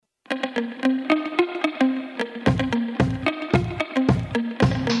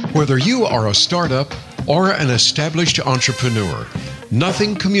Whether you are a startup or an established entrepreneur,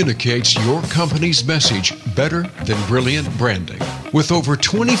 nothing communicates your company's message better than brilliant branding. With over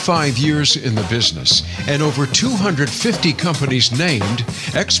 25 years in the business and over 250 companies named,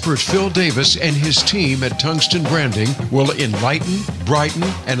 expert Phil Davis and his team at Tungsten Branding will enlighten, brighten,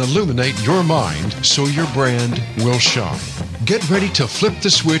 and illuminate your mind so your brand will shine. Get ready to flip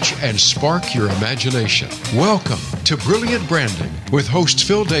the switch and spark your imagination. Welcome to Brilliant Branding with hosts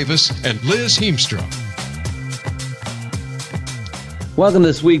Phil Davis and Liz Heemstra. Welcome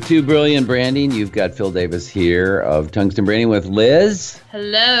this week to Brilliant Branding. You've got Phil Davis here of Tungsten Branding with Liz.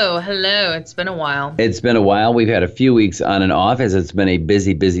 Hello. It's been a while. We've had a few weeks on and off as it's been a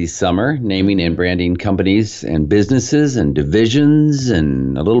busy summer, naming and branding companies and businesses and divisions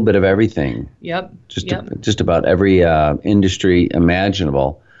and a little bit of everything. Yep. Just about every industry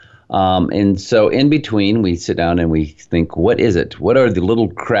imaginable. And so in between, we sit down and we think, what is it? What are the little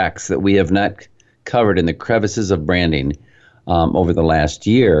cracks that we have not covered in the crevices of branding over the last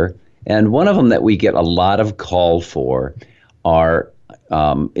year? And one of them that we get a lot of call for are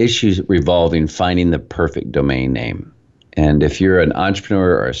issues revolving finding the perfect domain name. And if you're an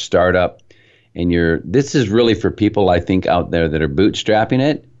entrepreneur or a startup, and this is really for people, I think, out there that are bootstrapping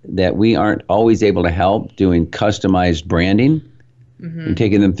it, that we aren't always able to help doing customized branding. And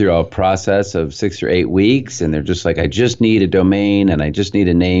taking them through a process of 6 or 8 weeks, and they're just like, I just need a domain and I just need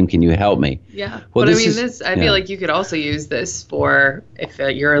a name. Can you help me? Yeah. Well, I feel like you could also use this for if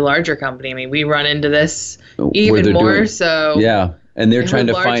you're a larger company. I mean, we run into this even more so. Yeah. And they're trying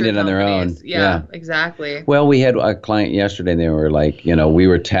to find it on their own. Yeah, exactly. Well, we had a client yesterday, and they were like, we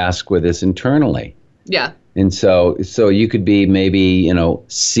were tasked with this internally. Yeah. And so you could be maybe,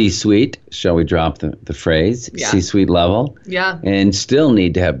 C-suite, shall we drop the phrase, C-suite level, and still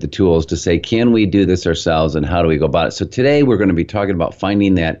need to have the tools to say, can we do this ourselves and how do we go about it? So today we're going to be talking about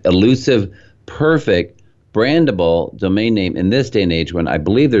finding that elusive, perfect, brandable domain name in this day and age when I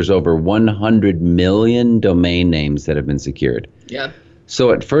believe there's over 100 million domain names that have been secured. Yeah.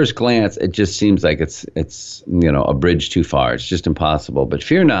 So at first glance, it just seems like it's a bridge too far. It's just impossible. But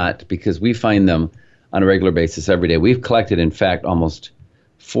fear not, because we find them on a regular basis every day. We've collected, in fact, almost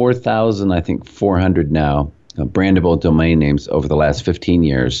 4,400 now brandable domain names over the last 15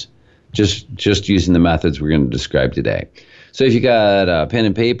 years, just using the methods we're going to describe today. So if you got a pen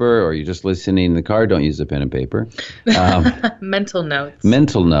and paper or you're just listening in the car, don't use a pen and paper. Mental notes.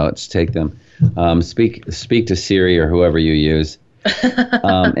 Mental notes, take them. Speak to Siri or whoever you use.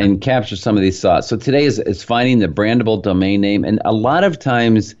 And capture some of these thoughts. So today is finding the brandable domain name. And a lot of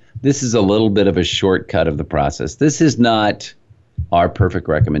times, this is a little bit of a shortcut of the process. This is not our perfect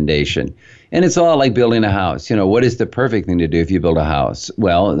recommendation. And it's all like building a house. What is the perfect thing to do if you build a house?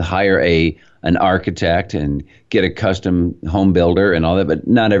 Well, hire an architect and get a custom home builder and all that, but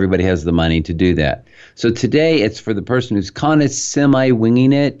not everybody has the money to do that. So today it's for the person who's kind of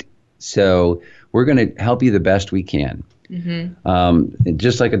semi-winging it. So we're going to help you the best we can.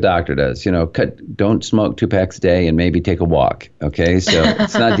 Just like a doctor does, don't smoke 2 packs a day and maybe take a walk. Okay. So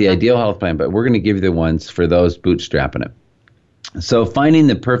it's not the ideal health plan, but we're going to give you the ones for those bootstrapping it. So finding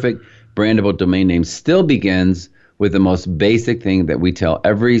the perfect brandable domain name still begins with the most basic thing that we tell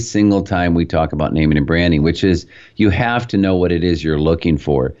every single time we talk about naming and branding, which is you have to know what it is you're looking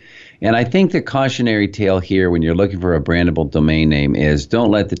for. And I think the cautionary tale here when you're looking for a brandable domain name is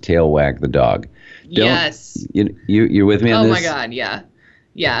don't let the tail wag the dog. Yes. You're with me on this? Oh my God, yeah.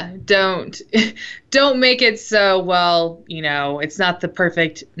 Yeah, don't make it so, it's not the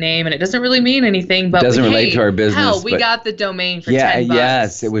perfect name and it doesn't really mean anything, but doesn't relate to our business. Hell, we got the domain for $10.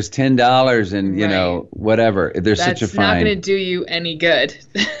 Yes, it was $10 and, whatever. There's such a fine. That's not going to do you any good.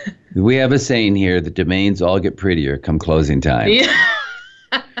 We have a saying here, the domains all get prettier come closing time. Yeah.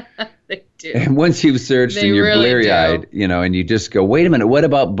 They do. And once you've searched and you're really bleary-eyed, and you just go, wait a minute, what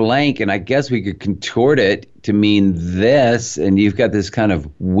about blank? And I guess we could contort it to mean this, and you've got this kind of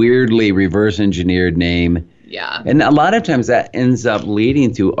weirdly reverse-engineered name. Yeah. And a lot of times that ends up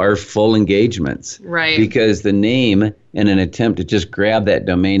leading to our full engagements. Right. Because the name in an attempt to just grab that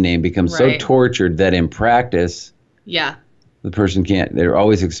domain name becomes so tortured that in practice, the person can't, they're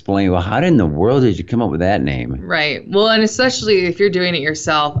always explaining, well, how in the world did you come up with that name? Right. Well, and especially if you're doing it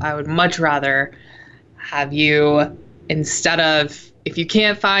yourself, I would much rather have you, instead of, if you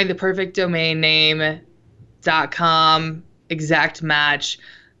can't find the perfect domain name, .com exact match,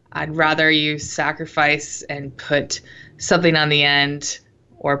 I'd rather you sacrifice and put something on the end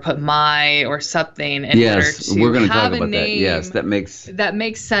or put my or something in order to we're going to talk have about a name that. Yes, that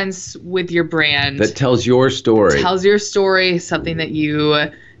makes sense with your brand. That tells your story. Tells your story, something that you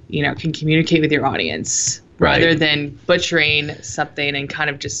can communicate with your audience. rather than butchering something and kind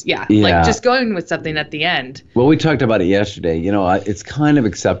of just, like just going with something at the end. Well, we talked about it yesterday. You know, it's kind of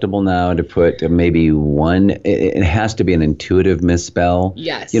acceptable now to put maybe one, it has to be an intuitive misspell.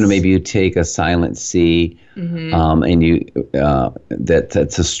 Yes. You know, maybe you take a silent C and you,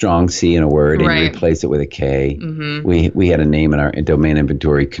 that's a strong C in a word and you replace it with a K. We had a name in our domain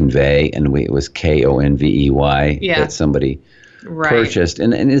inventory, Convey, and it was Konvey that somebody purchased,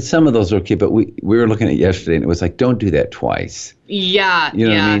 and some of those are okay, but we were looking at it yesterday and it was like, don't do that twice. You know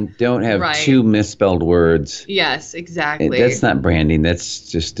what I mean? Don't have two misspelled words. Yes, exactly. That's not branding. That's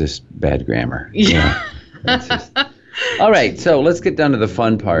just bad grammar. All right, so let's get down to the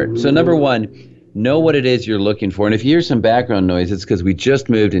fun part. So number one, know what it is you're looking for. And if you hear some background noise, it's because we just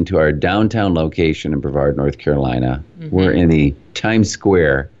moved into our downtown location in Brevard, North Carolina. We're in the Times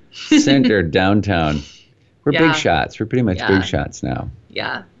Square center downtown. We're big shots. We're pretty much big shots now.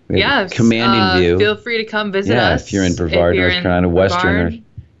 Yeah. Commanding view. Feel free to come visit us. If you're in Brevard, North Carolina, Western,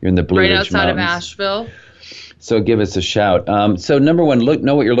 you're in the Blue Ridge Mountains. Right outside of Asheville. So give us a shout. So number one,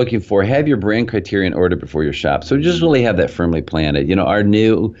 know what you're looking for. Have your brand criteria in order before your shop. So just really have that firmly planted. You know, our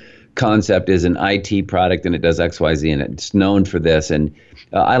new concept is an IT product and it does X, Y, Z, and it's known for this. And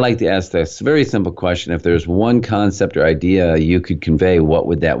I like to ask this very simple question. If there's one concept or idea you could convey, what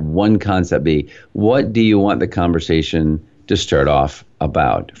would that one concept be? What do you want the conversation to start off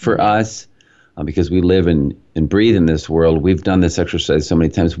about? For us, because we live and breathe in this world, we've done this exercise so many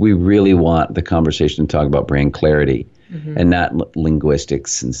times. We really want the conversation to talk about brand clarity and not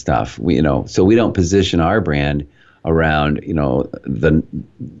linguistics and stuff. So we don't position our brand around the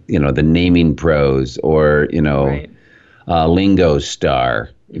naming pros or lingo star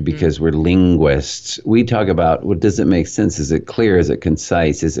because we're linguists. We talk about, what does it make sense? Is it clear? Is it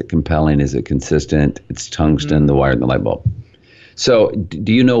concise? Is it compelling? Is it consistent? It's tungsten, the wire, and the light bulb. So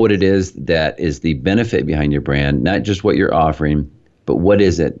do you know what it is that is the benefit behind your brand? Not just what you're offering, but what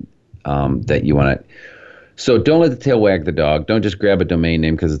is it that you want to... So don't let the tail wag the dog. Don't just grab a domain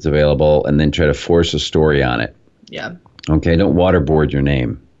name because it's available and then try to force a story on it. Yeah. Okay, don't waterboard your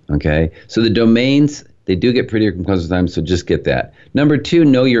name. Okay, so the domains, they do get prettier from time to time, so just get that. Number two,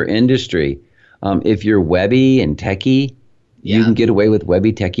 know your industry. If you're webby and techie, you can get away with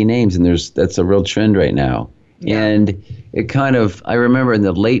webby techie names, and that's a real trend right now. Yeah. And it kind of, I remember in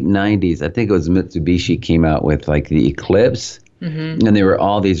the late 90s, I think it was Mitsubishi came out with like the Eclipse. And there were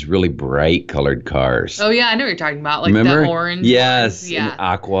all these really bright colored cars. Oh, yeah, I know what you're talking about. Like Remember? The orange. Yes, ones. and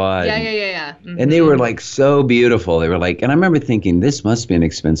aqua. Yeah. And they were like so beautiful. They were like, and I remember thinking, this must be an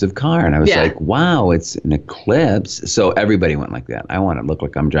expensive car. And I was like, wow, it's an Eclipse. So everybody went like that. I want to look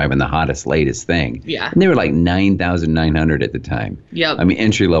like I'm driving the hottest, latest thing. Yeah. And they were like $9,900 at the time. Yep. I mean,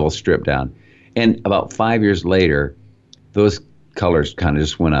 entry level stripped down. And about 5 years later, those colors kind of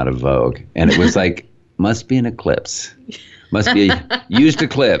just went out of vogue. And it was like, must be an Eclipse. Must be a used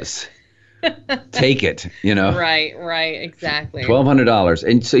Eclipse. Take it, Right, exactly. $1,200.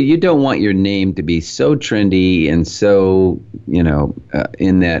 And so you don't want your name to be so trendy and so,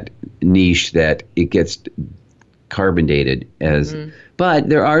 in that niche that it gets carbon dated as. But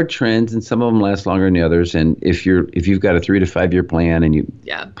there are trends, and some of them last longer than the others. And if you've got a 3 to 5 year plan and you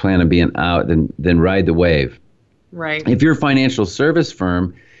plan on being out, then ride the wave. Right. If you're a financial service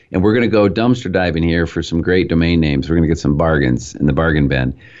firm, and we're going to go dumpster diving here for some great domain names. We're going to get some bargains in the bargain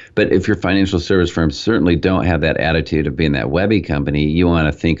bin. But if your financial service firms certainly don't have that attitude of being that webby company, you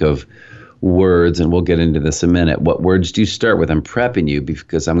want to think of words, and we'll get into this in a minute. What words do you start with? I'm prepping you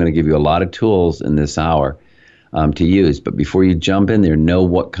because I'm going to give you a lot of tools in this hour to use. But before you jump in there, know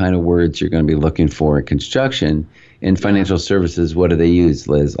what kind of words you're going to be looking for in construction. In financial services, what do they use,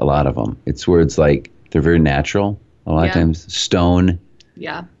 Liz? A lot of them. It's words like, they're very natural. A lot of times, stone.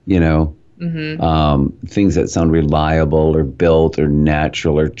 Yeah. Things that sound reliable or built or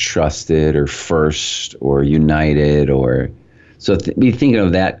natural or trusted or first or united so be thinking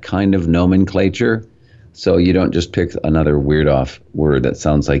of that kind of nomenclature so you don't just pick another weird off word that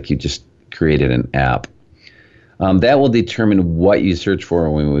sounds like you just created an app. That will determine what you search for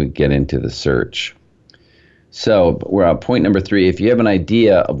when we get into the search. So we're on point number 3. If you have an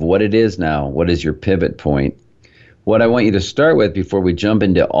idea of what it is now, what is your pivot point? What I want you to start with before we jump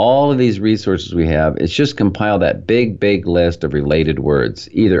into all of these resources we have is just compile that big list of related words,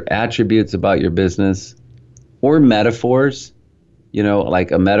 either attributes about your business or metaphors.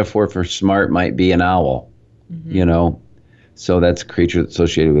 Like a metaphor for smart might be an owl, So that's a creature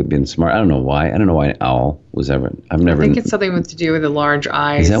associated with being smart. I don't know why. I don't know why an owl was ever. I think it's something to do with the large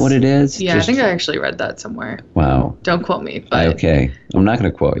eyes. Is that what it is? Yeah, I think I actually read that somewhere. Wow. Don't quote me. But... Okay. I'm not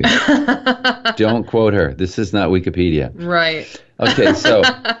going to quote you. Don't quote her. This is not Wikipedia. Right. Okay, so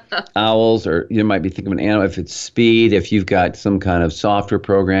owls, or you might be thinking of an animal. If it's speed, if you've got some kind of software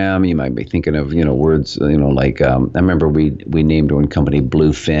program, you might be thinking of, words, like I remember we named one company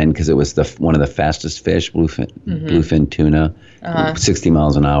Bluefin because it was one of the fastest fish, bluefin tuna, 60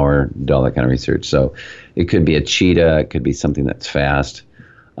 miles an hour, did all that kind of research. So it could be a cheetah, it could be something that's fast.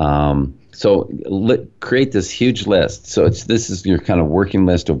 So create this huge list. So this is your kind of working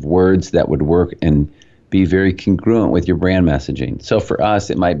list of words that would work and be very congruent with your brand messaging. So for us,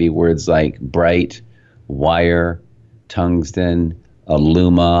 it might be words like bright, wire, tungsten,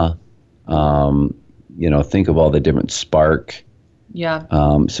 Illuma. Think of all the different spark. Yeah.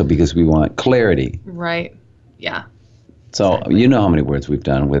 So because we want clarity. Right. Yeah. So exactly. You know how many words we've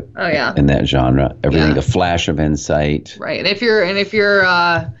done with in that genre. Everything, a flash of insight. Right. And if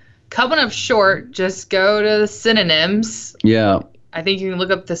you're coming up short, just go to the synonyms. Yeah. I think you can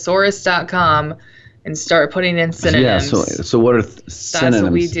look up thesaurus.com and start putting in synonyms. Yeah. So what are synonyms? That's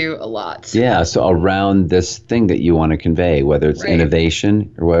what we do a lot. Yeah. So around this thing that you want to convey, whether it's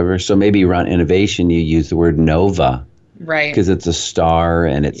innovation or whatever. So maybe around innovation, you use the word nova. Right. Because it's a star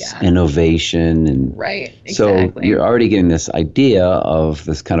and it's innovation. And right. Exactly. So you're already getting this idea of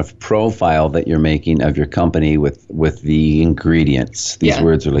this kind of profile that you're making of your company with the ingredients. These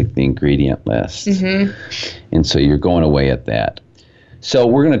words are like the ingredient list. Mm-hmm. And so you're going away at that. So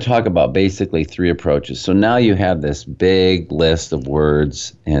we're going to talk about basically 3 approaches. So now you have this big list of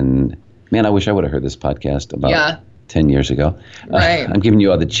words. And man, I wish I would have heard this podcast about 10 years ago. Right. I'm giving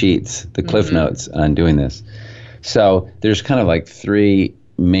you all the cheats, the cliff notes on doing this. So there's kind of like 3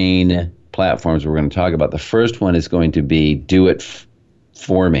 main platforms we're going to talk about. The first one is going to be do it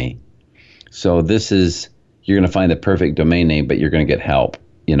for me. So this is, you're going to find the perfect domain name, but you're going to get help,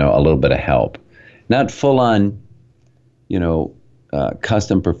 a little bit of help. Not full on,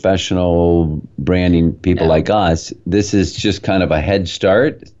 custom professional branding people like us. This is just kind of a head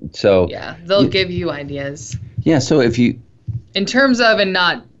start. So they'll give you ideas. Yeah. So if you, in terms of,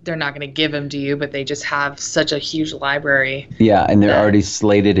 they're not going to give them to you, but they just have such a huge library. Yeah, and they're already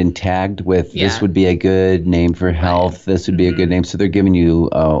slated and tagged with this would be a good name for health. Right. This would be a good name. So they're giving you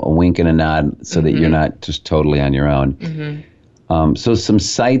a wink and a nod so that you're not just totally on your own. Mm-hmm. So some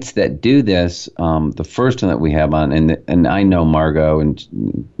sites that do this, the first one that we have on, and I know Margot,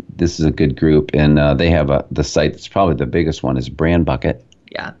 and this is a good group, and they have the site that's probably the biggest one is Brand Bucket.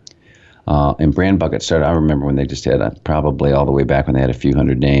 Yeah. And Brand Bucket started, I remember when they just had probably all the way back when they had a few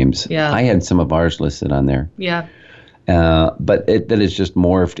hundred names. Yeah. I had some of ours listed on there. Yeah. But that has just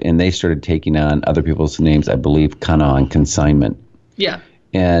morphed, and they started taking on other people's names, I believe, kind of on consignment. Yeah.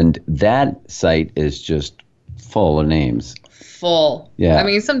 And that site is just full of names. Full. Yeah. I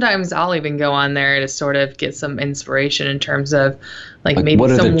mean, sometimes I'll even go on there to sort of get some inspiration in terms of like maybe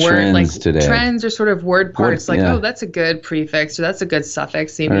what are some the word trends today? Trends or sort of word parts oh, that's a good prefix or that's a good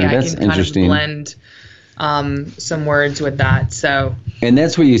suffix. Maybe I can kind of blend some words with that. So. And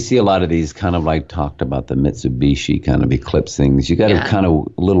that's where you see a lot of these kind of like talked about the Mitsubishi kind of Eclipse things. You got to kind of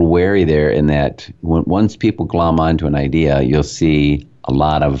a little wary there in that once people glom onto an idea, you'll see a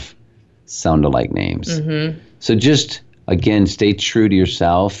lot of sound-alike names. Mm-hmm. So just, again, stay true to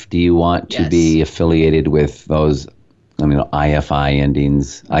yourself. Do you want to be affiliated with those, IFI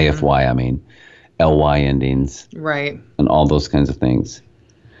endings, IFY, LY endings. Right. And all those kinds of things.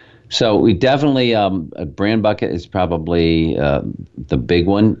 So we definitely, Brand Bucket is probably the big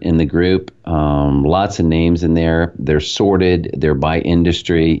one in the group. Lots of names in there. They're sorted. They're by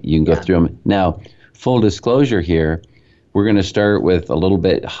industry. You can go through them. Now, full disclosure here, we're going to start with a little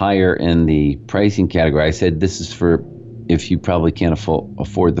bit higher in the pricing category. I said this is for if you probably can't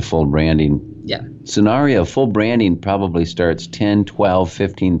afford the full branding scenario. Full branding probably starts $10,000,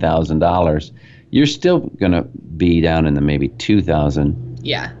 $12,000, $15,000. You're still going to be down in the maybe $2,000.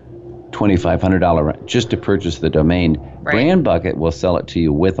 Yeah. $2,500 just to purchase the domain. Right. Brand Bucket will sell it to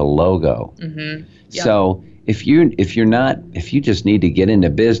you with a logo. Mm-hmm. Yep. So if you just need to get into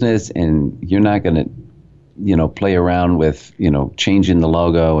business and you're not going to, play around with, changing the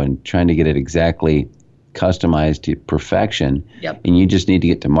logo and trying to get it exactly customized to perfection, and you just need to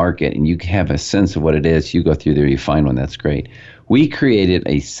get to market and you have a sense of what it is, you go through there, you find one, that's great. We created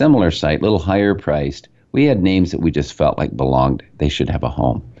a similar site, a little higher priced. We had names that we just felt like belonged. They should have a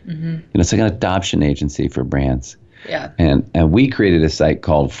home. Mm-hmm. It's like an adoption agency for brands. Yeah. And we created a site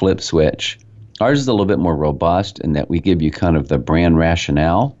called Flip Switch. Ours is a little bit more robust in that we give you kind of the brand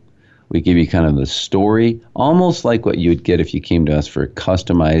rationale. We give you kind of the story, almost like what you'd get if you came to us for a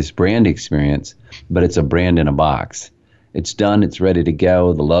customized brand experience, but it's a brand in a box. It's done. It's ready to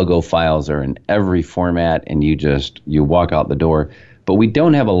go. The logo files are in every format, and you walk out the door. But we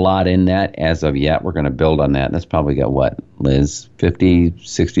don't have a lot in that as of yet. We're going to build on that. That's probably got what, Liz? 50,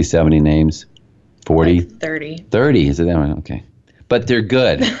 60, 70 names? 40? Like 30. 30, is it that one? Okay. But they're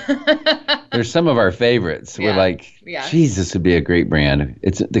good. They're some of our favorites. Yeah. We're like, geez, this would be a great brand.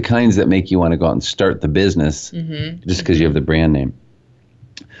 It's the kinds that make you want to go out and start the business just because you have the brand name.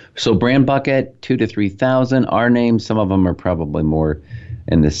 So Brand Bucket, $2,000 to $3,000. Our names, some of them are probably more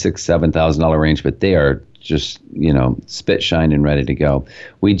in the $6,000, $7,000 range, but they are just, spit shine and ready to go.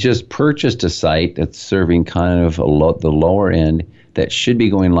 We just purchased a site that's serving kind of the lower end that should be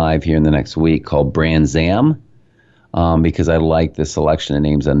going live here in the next week called BrandZam, because I like the selection of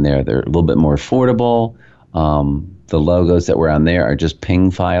names on there. They're a little bit more affordable. The logos that were on there are just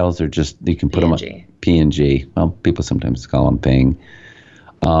PNG files. They're just, you can put them on PNG. Well, people sometimes call them PNG.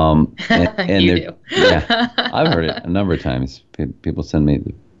 And you do. Yeah, I've heard it a number of times. People send me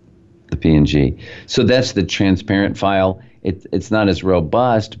the PNG. So that's the transparent file. It's not as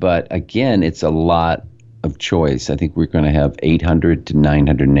robust, but again, it's a lot of choice. I think we're going to have 800 to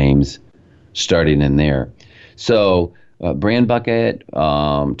 900 names starting in there. So Brand Bucket,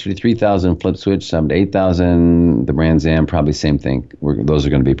 2,000 to 3,000, Flip Switch, 7,000 to 8,000. The BrandZam, probably same thing. Those are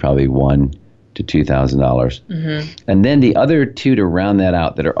going to be probably $1,000 to $2,000. And then the other two to round that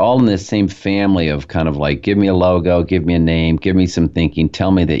out that are all in this same family of kind of like, give me a logo, give me a name, give me some thinking,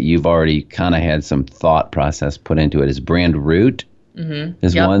 tell me that you've already kind of had some thought process put into it, is Brand Root.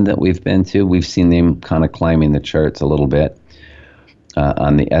 Is one that we've been to. We've seen them kind of climbing the charts a little bit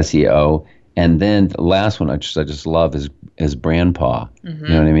on the SEO. And then the last one I just love is Brand Paw. You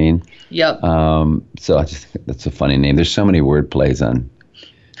know what I mean? Yep. So I just think that's a funny name. There's so many word plays on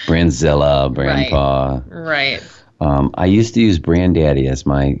Brandzilla, Brand Paw. Right. I used to use Brandaddy as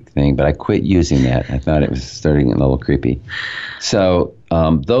my thing, but I quit using that. I thought it was starting to get a little creepy. So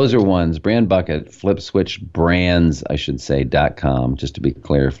those are ones. Brand Bucket, Flip Switch Brands, I should say, .com, just to be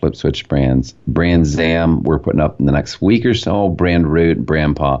clear. Flip Switch Brands. BrandZam, we're putting up in the next week or so. Brand Root,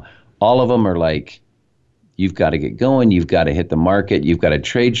 Brand Paw. All of them are like, you've got to get going. You've got to hit the market. You've got a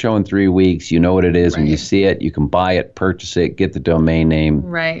trade show in 3 weeks. You know what it is when you see it. You can buy it, purchase it, get the domain name,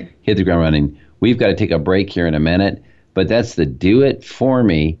 hit the ground running. We've got to take a break here in a minute, but that's the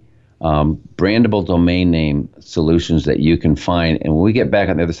do-it-for-me brandable domain name solutions that you can find. And when we get back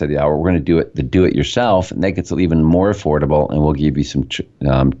on the other side of the hour, we're going to do it yourself, and that gets even more affordable, and we'll give you some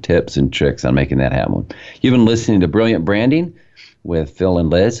tips and tricks on making that happen. You've been listening to Brilliant Branding with Phil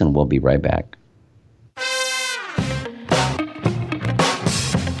and Liz, and we'll be right back.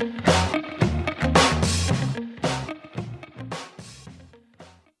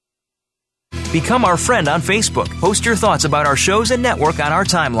 Become our friend on Facebook. Post your thoughts about our shows and network on our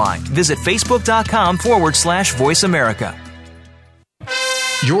timeline. Visit facebook.com/Voice America.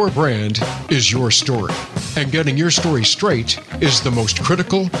 Your brand is your story, and getting your story straight is the most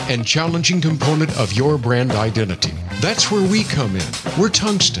critical and challenging component of your brand identity. That's where we come in. We're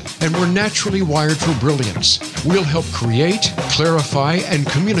Tungsten, and we're naturally wired for brilliance. We'll help create, clarify, and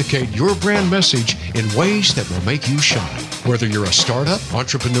communicate your brand message in ways that will make you shine. Whether you're a startup,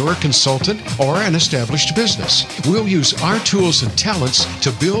 entrepreneur, consultant, or an established business, we'll use our tools and talents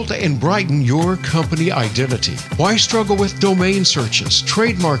to build and brighten your company identity. Why struggle with domain searches,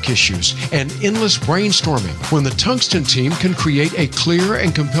 trademark issues, and endless brainstorming when the Tungsten team can create a clear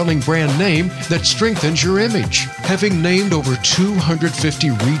and compelling brand name that strengthens your image? Having named over 250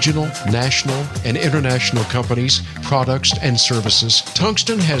 regional, national, and international companies, products, and services,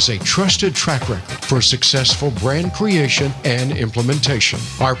 Tungsten has a trusted track record for successful brand creation and implementation.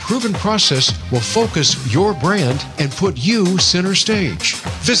 Our proven process will focus your brand and put you center stage.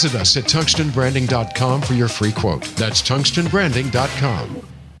 Visit us at tungstenbranding.com for your free quote. That's tungstenbranding.com.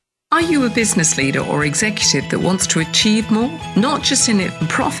 Are you a business leader or executive that wants to achieve more? Not just in it for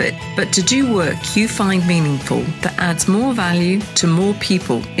profit, but to do work you find meaningful that adds more value to more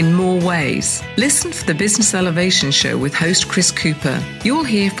people in more ways. Listen for the Business Elevation Show with host Chris Cooper. You'll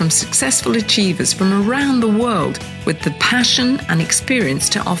hear from successful achievers from around the world with the passion and experience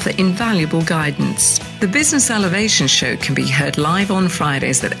to offer invaluable guidance. The Business Elevation Show can be heard live on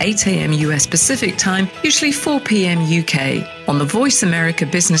Fridays at 8 a.m. US Pacific Time, usually 4 p.m. UK, on the Voice America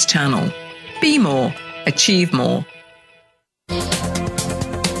Business Channel. Be more, achieve more.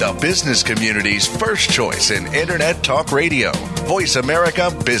 The business community's first choice in Internet Talk Radio. Voice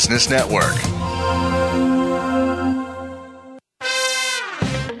America Business Network.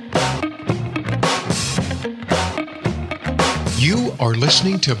 You are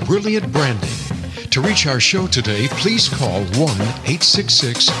listening to Brilliant Branding. To reach our show today, please call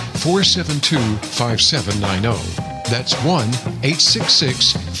 1-866-472-5790. That's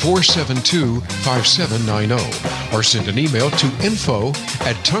 1-866-472-5790. Or send an email to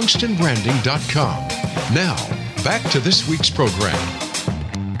info@tungstenbranding.com. Now, back to this week's program.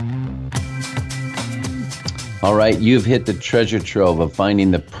 All right, you've hit the treasure trove of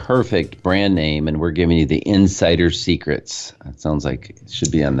finding the perfect brand name, and we're giving you the insider secrets. That sounds like it should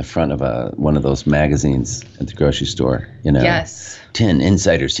be on the front of one of those magazines at the grocery store. Yes. 10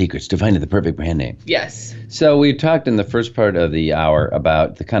 insider secrets to finding the perfect brand name. Yes. So we talked in the first part of the hour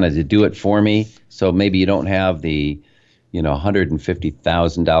about the kind of the do it for me. So maybe you don't have the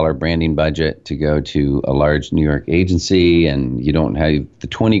 $150,000 branding budget to go to a large New York agency, and you don't have the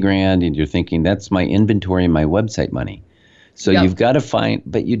 20 grand, and you're thinking that's my inventory and my website money. So you've got to find,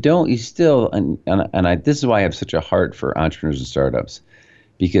 but you still, this is why I have such a heart for entrepreneurs and startups,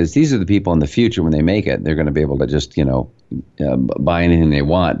 because these are the people in the future when they make it, they're going to be able to just, buy anything they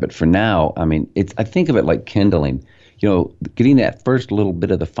want. But for now, I mean, I think of it like kindling, getting that first little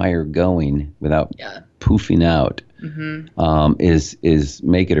bit of the fire going without poofing out. Is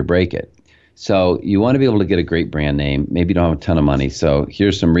make it or break it. So you want to be able to get a great brand name. Maybe you don't have a ton of money. So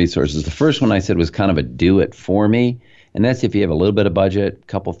here's some resources. The first one I said was kind of a do it for me. And that's if you have a little bit of budget,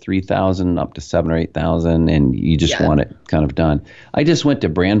 couple 3,000 up to 7,000 or 8,000, and you just want it kind of done. I just went to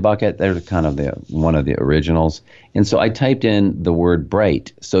Brand Bucket. They're kind of one of the originals. And so I typed in the word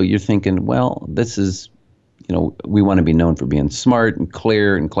bright. So you're thinking, well, this is, we want to be known for being smart and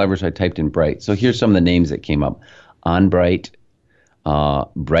clear and clever. So I typed in bright. So here's some of the names that came up. OnBright,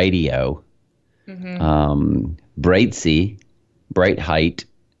 Brightio, Brightsea, Bright Height,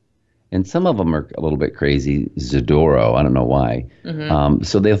 and some of them are a little bit crazy. Zadoro, I don't know why.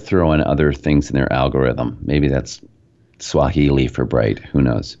 So they'll throw in other things in their algorithm. Maybe that's Swahili for bright. Who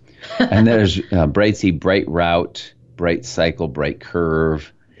knows? And there's Brightsea, Bright Route, Bright Cycle, Bright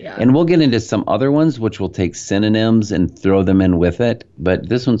Curve. Yeah. And we'll get into some other ones, which will take synonyms and throw them in with it. But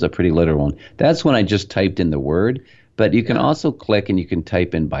this one's a pretty literal one. That's when I just typed in the word. But you can also click and you can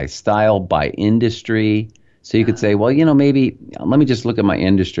type in by style, by industry. So you could say, well, maybe let me just look at my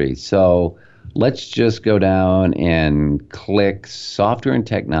industry. So let's just go down and click software and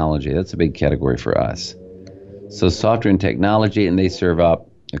technology. That's a big category for us. So software and technology, and they serve up,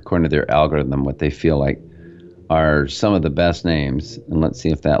 according to their algorithm, what they feel like are some of the best names. And let's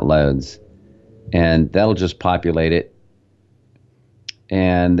see if that loads. And that'll just populate it.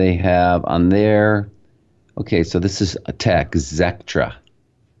 And they have on there, okay, so this is a tech, Zectra.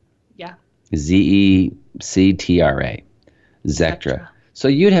 Yeah. Zectra. Zectra. So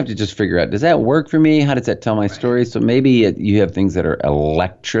you'd have to just figure out, does that work for me? How does that tell my story? So maybe you have things that are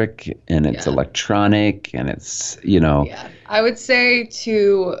electric and it's electronic and it's, Yeah. I would say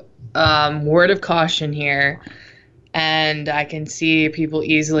to word of caution here, and I can see people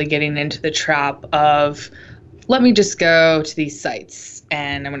easily getting into the trap of, let me just go to these sites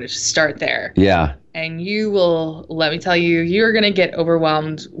and I'm going to just start there. Yeah. And let me tell you, you're going to get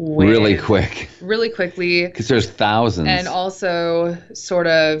overwhelmed really quickly. Because there's thousands. And also sort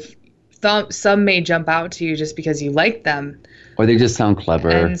of some may jump out to you just because you like them. Or they just sound clever.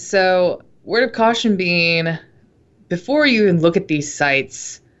 And so word of caution being, before you even look at these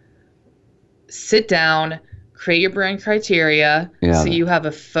sites, sit down, create your brand criteria so you have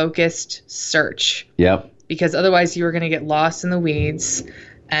a focused search. Yep. Because otherwise you are going to get lost in the weeds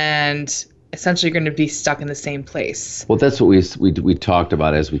and essentially you're going to be stuck in the same place. Well, that's what we talked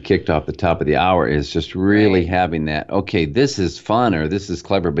about as we kicked off the top of the hour, is just really having that, okay, this is fun or this is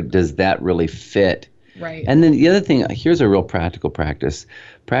clever, but does that really fit? Right. And then the other thing, here's a real practical practice.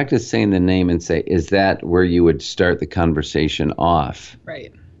 Practice saying the name and say, is that where you would start the conversation off?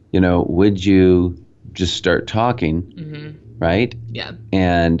 Right. Would you just start talking, right? Yeah.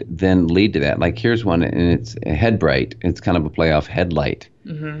 And then lead to that. Like here's one, and it's a Headbright. It's kind of a play off headlight.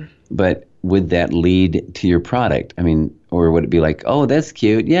 But would that lead to your product? I mean, or would it be like, oh, that's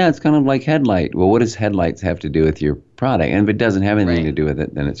cute. Yeah, it's kind of like headlight. Well, what does headlights have to do with your product? And if it doesn't have anything to do with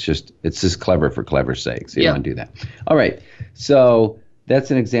it, then it's just clever for clever's sake. So you don't want to do that. All right. So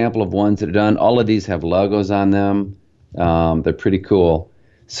that's an example of ones that are done. All of these have logos on them. They're pretty cool.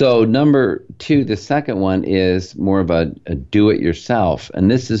 So number 2, the second one is more of a do-it-yourself,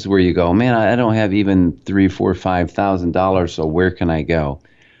 and this is where you go, man, I don't have even $3,000, $4,000, $5,000, so where can I go?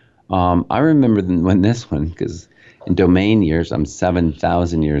 I remember when this one, because in domain years, I'm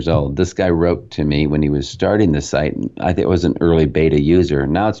 7,000 years old. This guy wrote to me when he was starting the site, and I think it was an early beta user.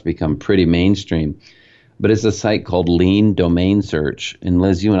 Now it's become pretty mainstream, but it's a site called Lean Domain Search, and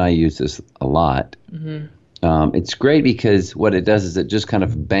Liz, you and I use this a lot. It's great because what it does is it just kind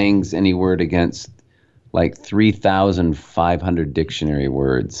of bangs any word against like 3,500 dictionary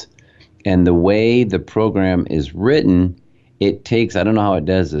words. And the way the program is written, it takes, I don't know how it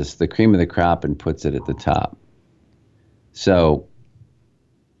does this, the cream of the crop and puts it at the top. So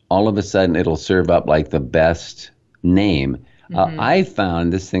all of a sudden it'll serve up like the best name. I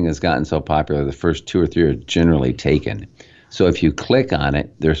found this thing has gotten so popular, the first 2 or 3 are generally taken. So if you click on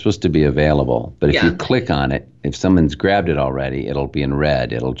it, they're supposed to be available. But if you click on it, if someone's grabbed it already, it'll be in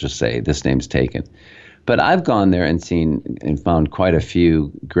red. It'll just say, this name's taken. But I've gone there and seen and found quite a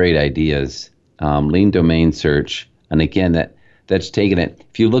few great ideas. Lean domain search. And again, that's taken it.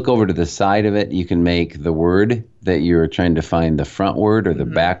 If you look over to the side of it, you can make the word that you're trying to find the front word or the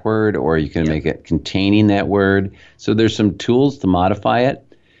back word, or you can make it containing that word. So there's some tools to modify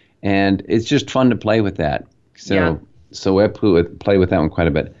it. And it's just fun to play with that. So I play with that one quite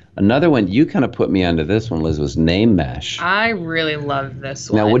a bit. Another one, you kind of put me onto this one, Liz, was Name Mesh. I really love this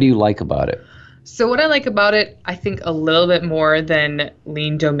one. Now, what do you like about it? So what I like about it, I think a little bit more than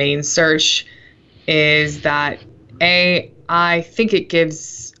Lean Domain Search, is that I think it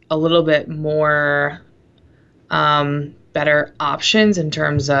gives a little bit more better options in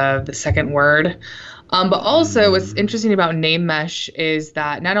terms of the second word. But also what's interesting about Name Mesh is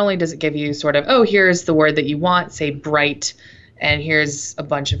that not only does it give you sort of, here's the word that you want, say bright, and here's a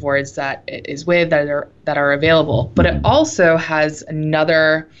bunch of words that it is with that are available, but it also has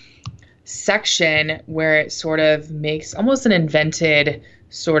another section where it sort of makes almost an invented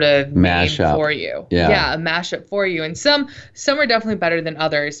sort of mashup for you. Yeah, a mashup for you. And some are definitely better than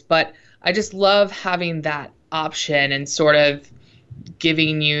others, but I just love having that option and sort of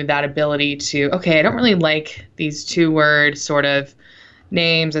giving you that ability to, okay, I don't really like these 2-word sort of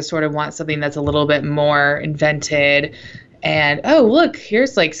names. I sort of want something that's a little bit more invented. And, look,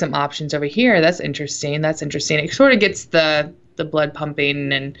 here's like some options over here. That's interesting. It sort of gets the blood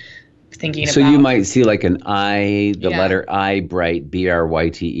pumping and thinking about. So you might see like an I, the letter I, Bright,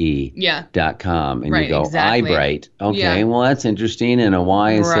 BRYTE .com, and you go, exactly. iBright. Okay, well, that's interesting. And a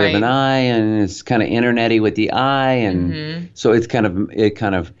Y instead of an I, and it's kind of internet-y with the I. And so it kind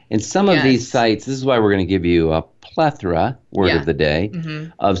of, and some of these sites, this is why we're going to give you a plethora, word of the day,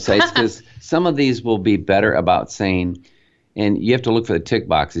 of sites, because some of these will be better about saying, and you have to look for the tick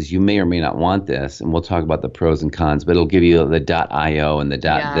boxes. You may or may not want this, and we'll talk about the pros and cons, but it'll give you the .io and the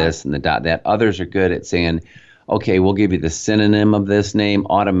 .this and the .that. Others are good at saying, okay, we'll give you the synonym of this name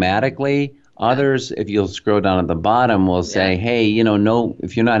automatically. Others, if you'll scroll down at the bottom, will say, hey, no,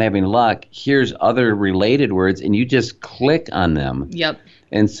 if you're not having luck, here's other related words, and you just click on them. Yep.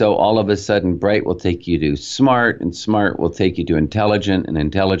 And so all of a sudden, bright will take you to smart, and smart will take you to intelligent, and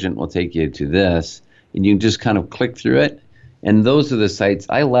intelligent will take you to this. And you just kind of click through it. And those are the sites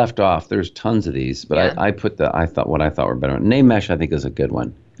I left off. There's tons of these, but I put what I thought were better. Name Mesh, I think, is a good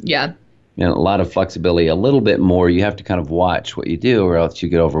one. Yeah. A lot of flexibility, a little bit more. You have to kind of watch what you do, or else you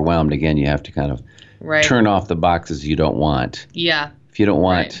get overwhelmed. Again, you have to kind of turn off the boxes you don't want. Yeah. If you don't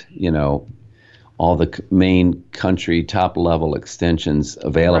want, all the main country top level extensions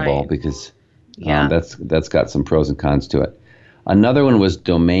available, because that's got some pros and cons to it. Another one was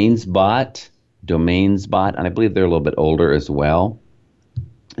DomainsBot, and I believe they're a little bit older as well.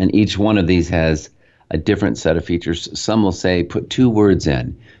 And each one of these has a different set of features. Some will say put 2 words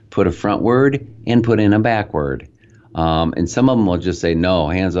in, put a front word and put in a back word. And some of them will just say, no,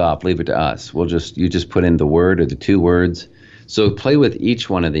 hands off, leave it to us. You just put in the word or the 2 words. So play with each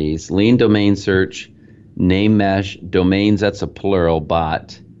one of these. Lean Domain Search, Name Mesh, Domains, that's a plural,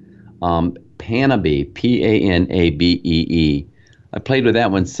 bot. Panabee, Panabee. I played with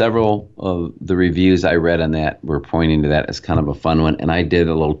that one. Several of the reviews I read on that were pointing to that as kind of a fun one, and I did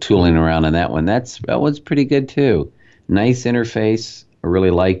a little tooling around on that one. That was pretty good too. Nice interface. I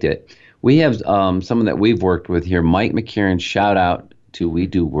really liked it. We have someone that we've worked with here, Mike McCarron. Shout out to We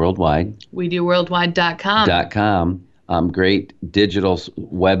Do Worldwide. WeDoWorldwide.com. Great digital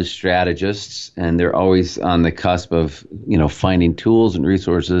web strategists, and they're always on the cusp of finding tools and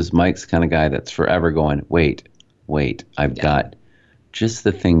resources. Mike's the kind of guy that's forever going, wait, I've got just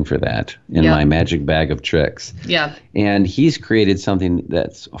the thing for that in my magic bag of tricks. Yeah. And he's created something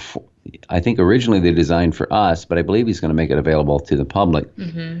that's, I think originally they designed for us, but I believe he's going to make it available to the public,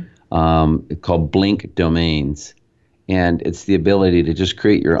 called Blink Domains. And it's the ability to just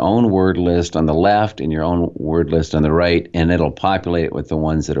create your own word list on the left and your own word list on the right, and it'll populate it with the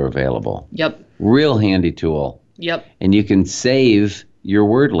ones that are available. Yep. Real handy tool. Yep. And you can save your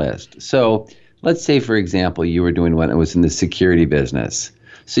word list. So let's say, for example, you were doing one that was in the security business.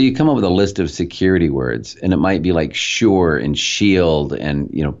 So you come up with a list of security words, and it might be like sure and shield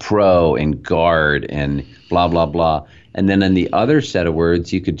and pro and guard and blah, blah, blah. And then in the other set of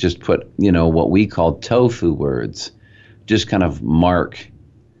words, you could just put, what we call tofu words. Just kind of mark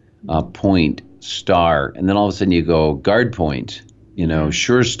point, star, and then all of a sudden you go Guard Point,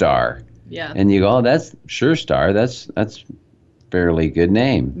 Sure Star. Yeah. And you go, oh, that's Sure Star. That's fairly good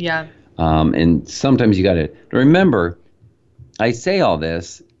name. Yeah. And sometimes you got to remember, I say all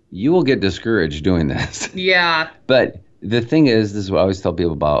this, you will get discouraged doing this. Yeah. But the thing is, this is what I always tell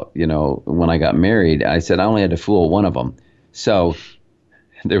people about, when I got married, I said I only had to fool one of them. So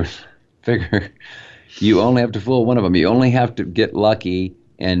figure you only have to fool one of them. You only have to get lucky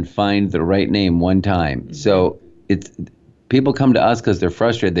and find the right name one time. Mm-hmm. So people come to us because they're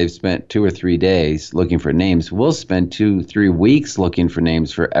frustrated. They've spent 2 or 3 days looking for names. We'll spend 2-3 weeks looking for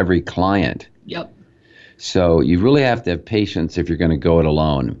names for every client. Yep. So you really have to have patience if you're going to go it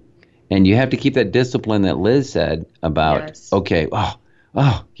alone. And you have to keep that discipline that Liz said about, okay,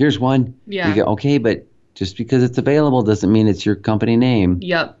 here's one. Yeah. You go, okay, but just because it's available doesn't mean it's your company name.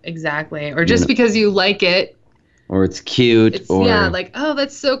 Yep, exactly. Or just because you like it. Or it's cute.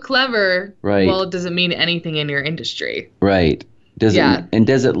 That's so clever. Right. Well, it doesn't mean anything in your industry. Right. Does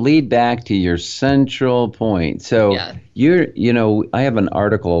it lead back to your central point? So I have an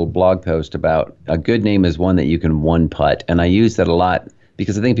article, blog post about a good name is one that you can one putt. And I use that a lot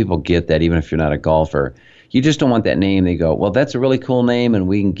because I think people get that even if you're not a golfer. You just don't want that name. They go, well, that's a really cool name and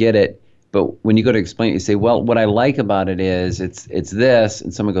we can get it. But when you go to explain it, you say, well, what I like about it is it's this.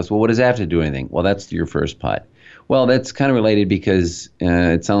 And someone goes, well, what does that have to do with anything? Well, that's your first putt. Well, that's kind of related because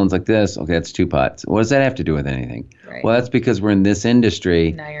it sounds like this. Okay, that's 2 putts. What does that have to do with anything? Right. Well, that's because we're in this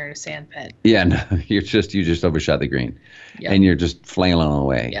industry. Now you're in a sand pit. Yeah, no, you just overshot the green, and you're just flailing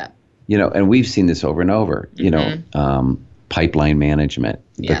away. Yeah. And we've seen this over and over. Pipeline management.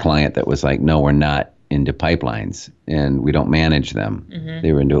 The client that was like, no, we're not into pipelines, and we don't manage them. Mm-hmm.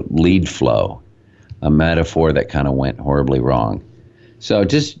 They were into lead flow, a metaphor that kind of went horribly wrong. So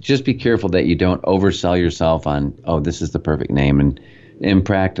just be careful that you don't oversell yourself on, this is the perfect name, and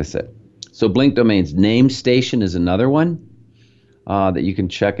practice it. So Blink Domains, NameStation is another one that you can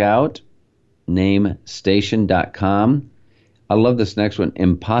check out, namestation.com. I love this next one,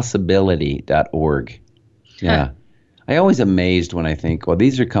 impossibility.org. Yeah. I always amazed when I think,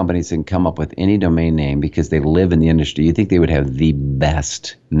 these are companies that can come up with any domain name because they live in the industry. You think they would have the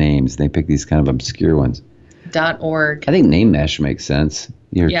best names. They pick these kind of obscure ones. .org. I think name mesh makes sense.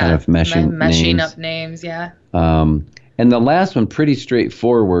 You're kind of meshing names. Up names, yeah. And the last one, pretty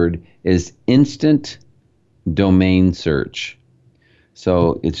straightforward, is instant domain search.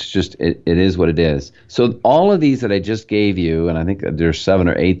 So it's just, it is what it is. So all of these that I just gave you, and I think there's 7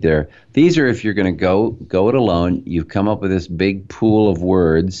 or 8 there, these are if you're going to go it alone, you've come up with this big pool of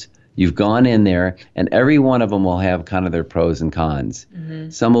words, you've gone in there, and every one of them will have kind of their pros and cons. Mm-hmm.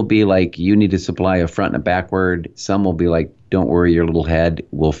 Some will be like, you need to supply a front and a back word. Some will be like, don't worry your little head,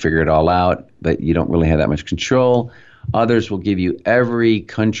 we'll figure it all out, but you don't really have that much control. Others will give you every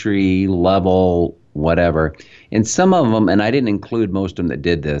country, level, whatever. And some of them, and I didn't include most of them that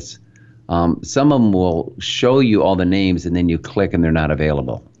did this, some of them will show you all the names and then you click and they're not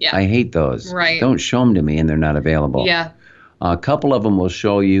available. Yeah. I hate those. Right. Don't show them to me and they're not available. Yeah. A couple of them will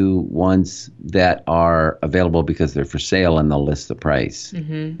show you ones that are available because they're for sale and they'll list the price.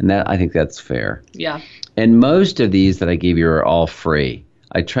 Mm-hmm. And I think that's fair. Yeah. And most of these that I gave you are all free.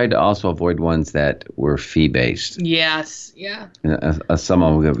 I tried to also avoid ones that were fee-based. Yes. Yeah. Some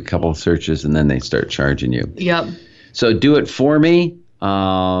of them give a couple of searches and then they start charging you. Yep. So do it for me.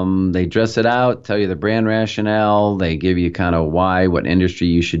 They dress it out, tell you the brand rationale. They give you kind of why, what industry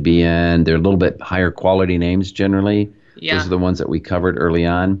you should be in. They're a little bit higher quality names generally. Yeah. Those are the ones that we covered early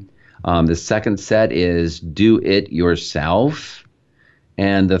on. The second set is do it yourself.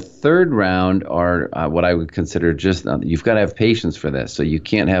 And the third round are what I would consider just, you've got to have patience for this. So you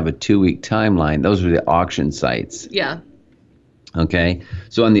can't have a 2-week timeline. Those are the auction sites. Yeah. Okay.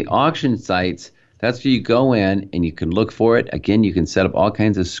 So on the auction sites, that's where you go in and you can look for it. Again, you can set up all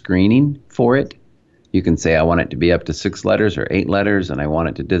kinds of screening for it. You can say, I want it to be up to 6 letters or 8 letters, and I want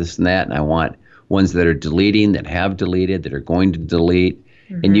it to do this and that, and I want ones that are deleting, that have deleted, that are going to delete.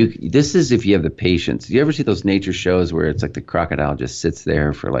 Mm-hmm. And this is if you have the patience. Do you ever see those nature shows where it's like the crocodile just sits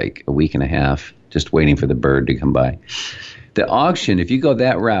there for like a week and a half, just waiting for the bird to come by? The auction, if you go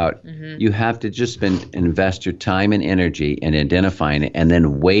that route, mm-hmm. you have to just invest your time and energy in identifying it, and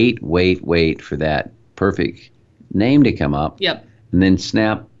then wait for that perfect name to come up. Yep. And then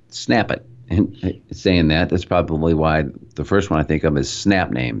snap it. And saying that's probably why the first one I think of is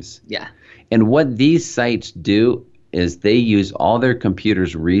Snap Names. Yeah. And what these sites do is they use all their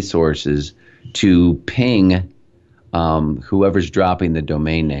computers' resources to ping whoever's dropping the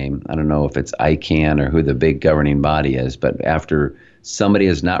domain name. I don't know if it's ICANN or who the big governing body is, but after somebody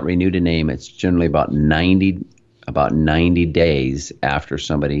has not renewed a name, it's generally about 90 days after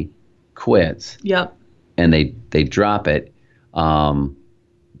somebody quits. Yep. And they drop it.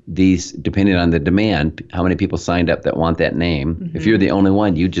 These, depending on the demand, how many people signed up that want that name. Mm-hmm. If you're the only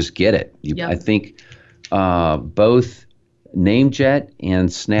one, you just get it. I think both NameJet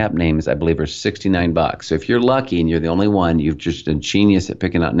and Snap Names, I believe, are $69. So if you're lucky and you're the only one, you've just a genius at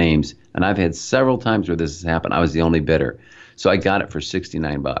picking out names. And I've had several times where this has happened. I was the only bidder. So I got it for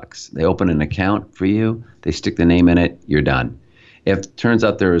 $69. They open an account for you. They stick the name in it. You're done. If it turns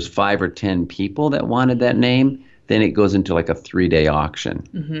out there was 5 or 10 people that wanted that name, then it goes into like a 3-day auction.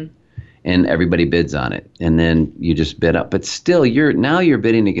 Mm-hmm. And everybody bids on it. And then you just bid up. But still, you're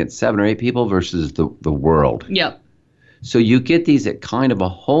bidding against 7 or 8 people versus the world. Yep. So you get these at kind of a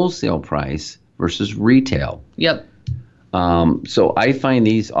wholesale price versus retail. Yep. So I find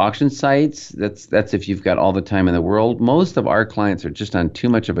these auction sites, that's if you've got all the time in the world. Most of our clients are just on too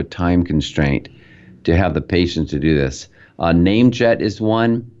much of a time constraint to have the patience to do this. NameJet is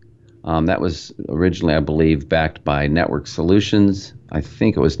one. That was originally, I believe, backed by Network Solutions. I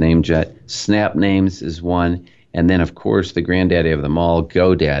think it was NameJet. Snap Names is one. And then, of course, the granddaddy of them all,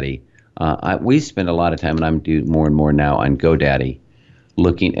 GoDaddy. We spend a lot of time, and I'm doing more and more now on GoDaddy,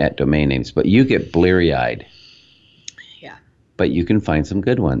 looking at domain names. But you get bleary-eyed. Yeah. But you can find some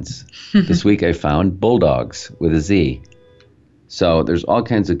good ones. This week I found Bulldogs with a Z. So there's all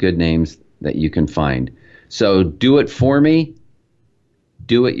kinds of good names that you can find. So do it for me,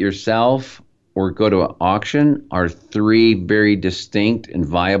 do it yourself, or go to an auction are 3 very distinct and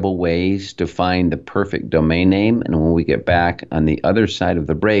viable ways to find the perfect domain name. And when we get back on the other side of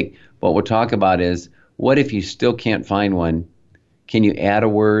the break, what we'll talk about is, what if you still can't find one? Can you add a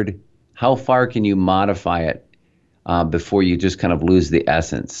word? How far can you modify it before you just kind of lose the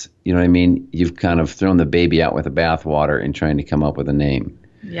essence? You know what I mean? You've kind of thrown the baby out with the bathwater in trying to come up with a name.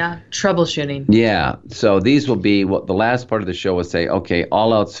 Yeah, troubleshooting. Yeah, so these will be what the last part of the show will say, okay,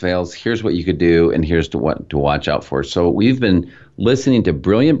 all else fails, here's what you could do, and here's what to watch out for. So we've been listening to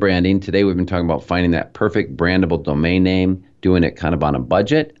Brilliant Branding. Today we've been talking about finding that perfect brandable domain name, doing it kind of on a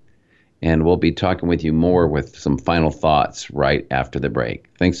budget. And we'll be talking with you more with some final thoughts right after the break.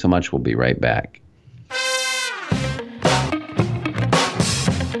 Thanks so much. We'll be right back.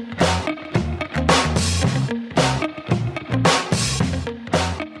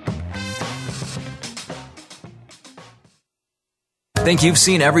 Think you've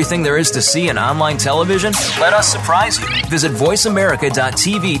seen everything there is to see in online television? Let us surprise you. Visit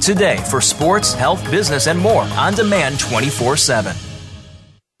voiceamerica.tv today for sports, health, business, and more on demand 24/7.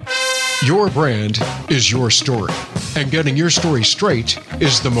 Your brand is your story, and getting your story straight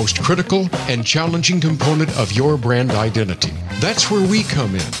is the most critical and challenging component of your brand identity. That's where we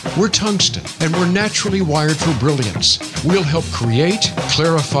come in. We're Tungsten, and we're naturally wired for brilliance. We'll help create,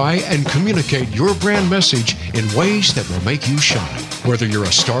 clarify, and communicate your brand message in ways that will make you shine. Whether you're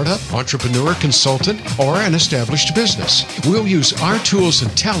a startup, entrepreneur, consultant, or an established business, we'll use our tools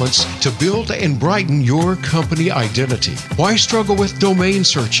and talents to build and brighten your company identity. Why struggle with domain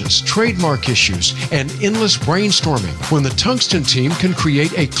searches, trademark issues, and endless brainstorming when the Tungsten team can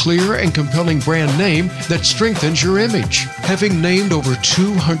create a clear and compelling brand name that strengthens your image? Having named over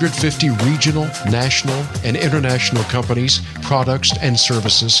 250 regional, national, and international companies, products, and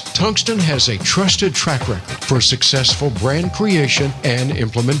services, Tungsten has a trusted track record for successful brand creation and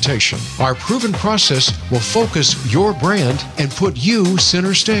implementation. Our proven process will focus your brand and put you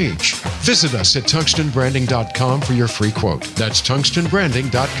center stage. Visit us at tungstenbranding.com for your free quote. That's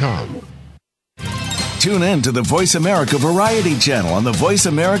tungstenbranding.com. Tune in to the Voice America Variety channel on the Voice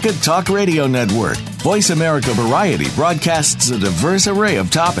America Talk Radio Network. Voice America Variety broadcasts a diverse array of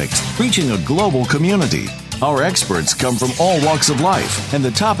topics, reaching a global community. Our experts come from all walks of life, and the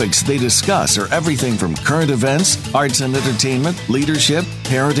topics they discuss are everything from current events, arts and entertainment, leadership,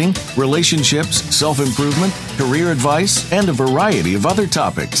 parenting, relationships, self-improvement, career advice, and a variety of other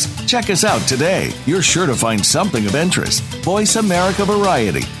topics. Check us out today. You're sure to find something of interest. Voice America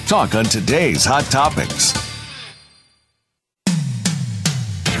Variety. Talk on today's hot topics.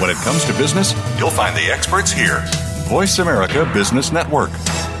 When it comes to business, you'll find the experts here. Voice America Business Network.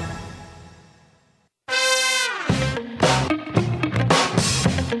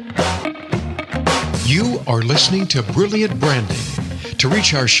 You are listening to Brilliant Branding. To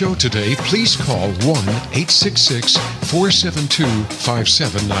reach our show today, please call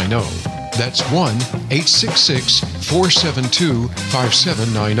 1-866-472-5790. That's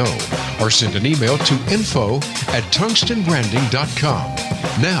 1-866-472-5790. Or send an email to info@tungstenbranding.com.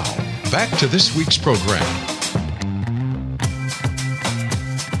 Now, back to this week's program.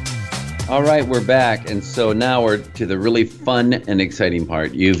 All right, we're back. And so now we're to the really fun and exciting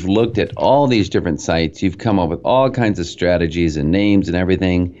part. You've looked at all these different sites. You've come up with all kinds of strategies and names and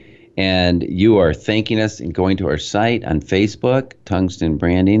everything. And you are thanking us and going to our site on Facebook, Tungsten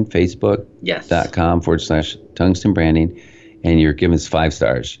Branding, facebook.com/Tungsten Branding. And you're giving us 5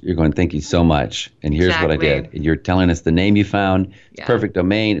 stars. You're going, thank you so much. And here's what I did. And you're telling us the name you found. It's perfect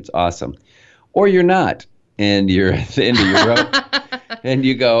domain. It's awesome. Or you're not. And you're at the end of your road. And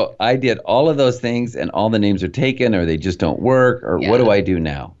you go, I did all of those things and all the names are taken or they just don't work. Or what do I do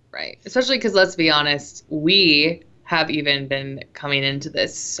now? Right. Especially because, let's be honest, we have even been coming into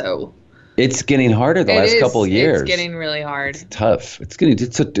this. So it's getting harder the last couple of years. It's getting really hard. It's tough. It's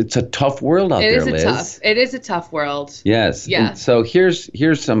a tough world out there, Liz. It is a tough world. Yes. Yeah. And so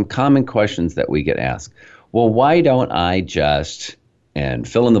here's some common questions that we get asked. Well, why don't I just, and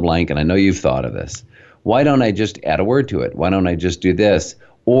fill in the blank, and I know you've thought of this. Why don't I just add a word to it? Why don't I just do this?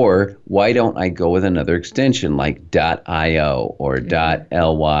 Or why don't I go with another extension like .io or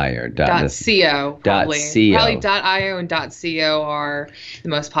 .ly or .co? Probably. .co. Probably .io and .co are the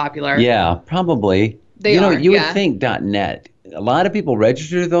most popular. Yeah, probably. You would think .net. A lot of people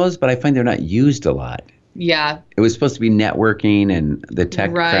register those, but I find they're not used a lot. Yeah. It was supposed to be networking and the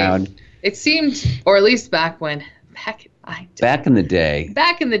tech crowd. It seemed, or at least back in the day,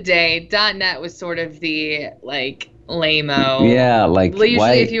 .net was sort of the lame-o. Yeah,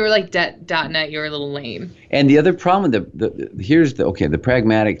 usually if you were .net, you were a little lame. And the other problem, the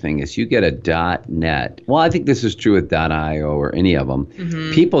pragmatic thing is you get a .net. Well, I think this is true with .io or any of them.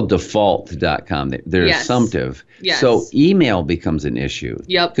 Mm-hmm. People default to .com. They're assumptive. Yes. So email becomes an issue.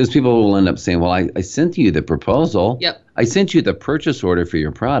 Yep. Because people will end up saying, well, I sent you the proposal. Yep. I sent you the purchase order for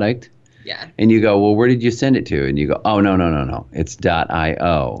your product. Yeah. And you go, well, where did you send it to? And you go, oh, no. It's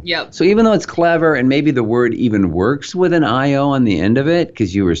 .io. Yep. So even though it's clever and maybe the word even works with an IO on the end of it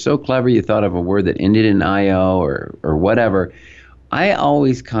because you were so clever you thought of a word that ended in IO or whatever, I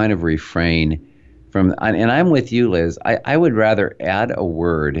always kind of refrain from, and I'm with you, Liz, I would rather add a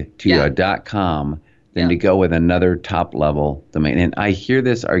word to a .com than to go with another top-level domain. And I hear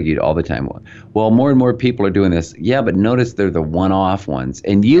this argued all the time. Well, more and more people are doing this. Yeah, but notice they're the one-off ones.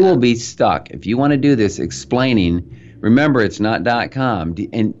 And you will be stuck. If you want to do this explaining, remember, it's not .com.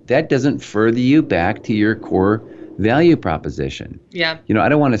 And that doesn't further you back to your core value proposition. Yeah. I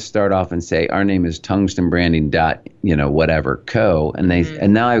don't want to start off and say, our name is Tungsten Branding whatever, co. And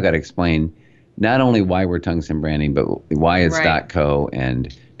and now I've got to explain not only why we're Tungsten Branding, but why it's .co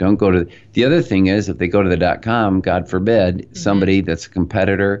and don't go to the other thing is if they go to the .com, God forbid, somebody that's a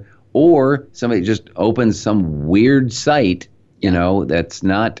competitor or somebody just opens some weird site, that's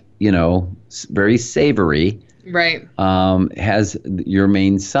not, very savory. Right. Has your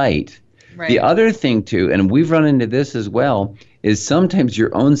main site. Right. The other thing too, and we've run into this as well, is sometimes your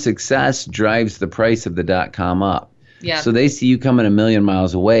own success drives the price of the .com up. Yeah. So they see you coming a million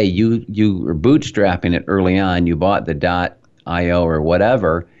miles away. You were bootstrapping it early on. You bought the .io or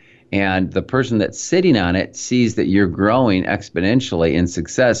whatever, and the person that's sitting on it sees that you're growing exponentially in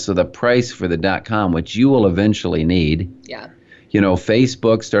success. So the price for the .com, which you will eventually need. Yeah.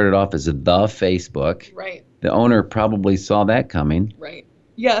 Facebook started off as the Facebook. Right. The owner probably saw that coming. Right.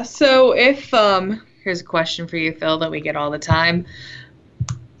 Yeah. So if here's a question for you, Phil, that we get all the time.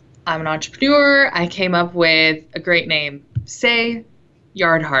 I'm an entrepreneur. I came up with a great name. Say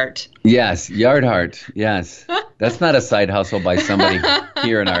Yard Heart. Yes, Yard Heart. Yes. That's not a side hustle by somebody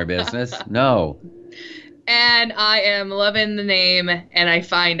here in our business. No. And I am loving the name, and I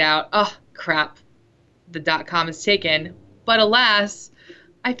find out, oh, crap, the .com is taken. But alas,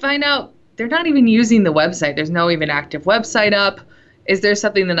 I find out they're not even using the website. There's no even active website up. Is there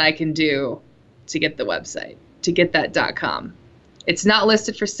something that I can do to get the website, to get that .com? It's not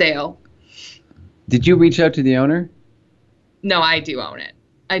listed for sale. Did you reach out to the owner? No, I do own it.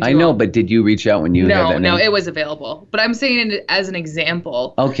 I know, but did you reach out when you had that name? No, it was available. But I'm saying it as an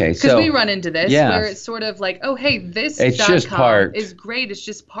example. Okay, so. Because we run into this where it's sort of like, oh, hey, this .com is great. It's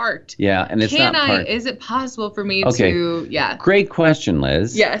just parked. Yeah, and it's not parked. Is it possible for me to, Great question,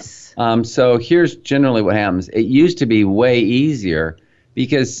 Liz. Yes. So here's generally what happens. It used to be way easier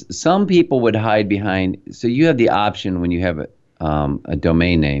because some people would hide behind. So you have the option when you have a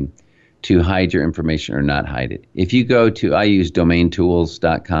domain name to hide your information or not hide it. If you go to, I use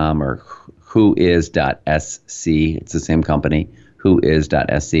domaintools.com or whois.sc, it's the same company,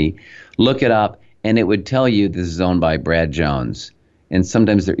 whois.sc. Look it up, and it would tell you this is owned by Brad Jones. And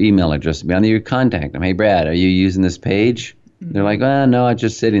sometimes their email address would be on there. You contact them. Hey, Brad, are you using this page? Mm-hmm. They're like, no, it's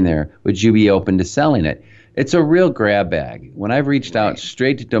just sitting there. Would you be open to selling it? It's a real grab bag. When I've reached out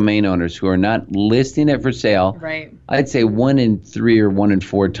straight to domain owners who are not listing it for sale, I'd say 1 in 3 or 1 in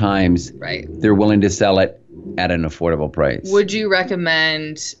 4 times they're willing to sell it at an affordable price. Would you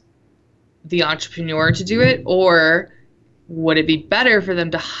recommend the entrepreneur to do it, or would it be better for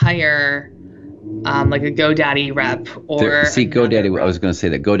them to hire like a GoDaddy rep or GoDaddy, rep? I was going to say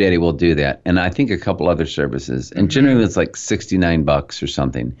that GoDaddy will do that. And I think a couple other services. And generally it's like $69 or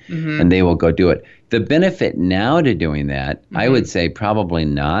something. And they will go do it. The benefit now to doing that, I would say probably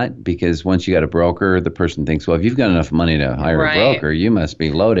not, because once you got a broker, the person thinks, well, if you've got enough money to hire a broker, you must be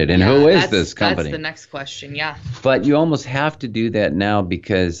loaded. And who is this company? That's the next question, yeah. But you almost have to do that now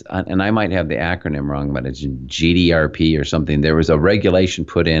because, and I might have the acronym wrong, but it's GDRP or something. There was a regulation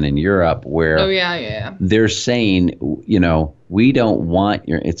put in Europe where they're saying, you know, we don't want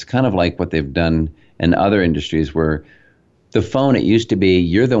it's kind of like what they've done in other industries where the phone, it used to be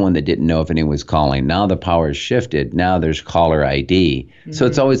you're the one that didn't know if anyone was calling. Now the power has shifted. Now there's caller ID. So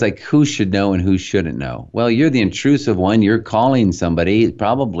it's always like who should know and who shouldn't know. Well, you're the intrusive one. You're calling somebody. It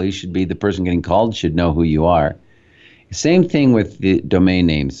probably should be the person getting called should know who you are. Same thing with the domain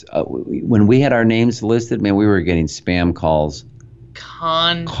names. When we had our names listed, man, we were getting spam calls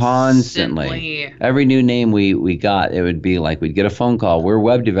constantly. Every new name we got, it would be like we'd get a phone call. We're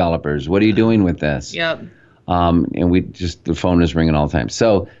web developers. What are you doing with this? Yep. And the phone is ringing all the time.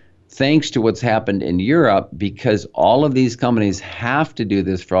 So thanks to what's happened in Europe, because all of these companies have to do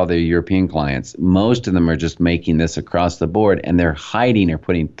this for all their European clients, most of them are just making this across the board, and they're hiding or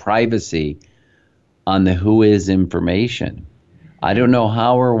putting privacy on the who is information. I don't know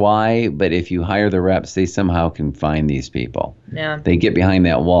how or why, but if you hire the reps, they somehow can find these people. Yeah. They get behind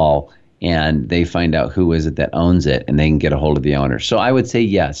that wall and they find out who is it that owns it, and they can get a hold of the owner. So I would say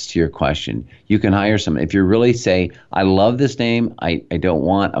yes to your question. You can hire someone. If you really say, I love this name, I don't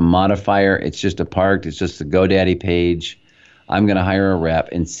want a modifier, it's just a parked, it's just a GoDaddy page, I'm going to hire a rep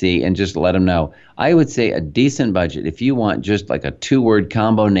and see, and just let them know. I would say a decent budget, if you want just like a 2-word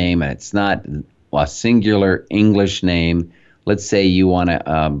combo name, and it's not a singular English name. Let's say you want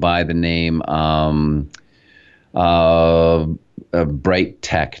to buy the name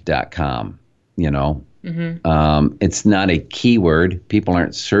brighttech.com, you know. It's not a keyword. People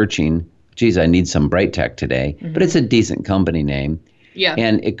aren't searching, geez, I need some Bright Tech today. But it's a decent company name. Yeah.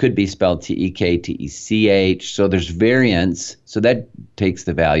 And it could be spelled TEKTECH. So there's variants. So that takes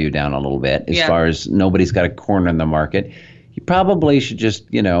the value down a little bit as far as nobody's got a corner in the market. You probably should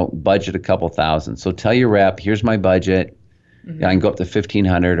just, you know, budget a couple thousand. So tell your rep, here's my budget. I can go up to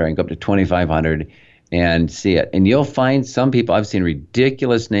 $1,500 or I can go up to $2,500 and see it. And you'll find some people, I've seen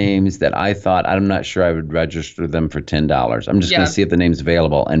ridiculous names that I thought, I'm not sure I would register them for $10. I'm just going to see if the name's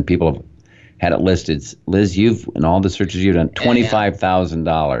available. And people have had it listed. Liz, in all the searches you've done,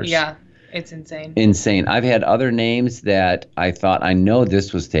 $25,000. Yeah, it's insane. Insane. I've had other names that I thought, I know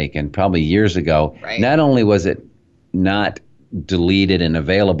this was taken probably years ago. Right. Not only was it not deleted and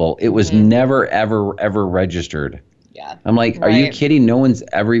available, it was never, ever, ever registered. Yeah. I'm like, are you kidding? No one's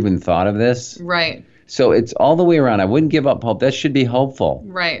ever even thought of this? Right. So it's all the way around. I wouldn't give up hope. That should be hopeful.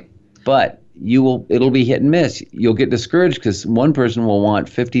 Right. But it'll be hit and miss. You'll get discouraged because one person will want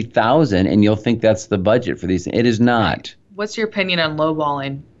 $50,000 and you'll think that's the budget for these. It is not. Right. What's your opinion on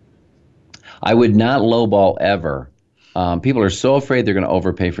lowballing? I would not lowball ever. People are so afraid they're going to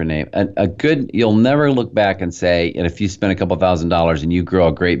overpay for a name. You'll never look back and say, and if you spend a couple $1,000s and you grow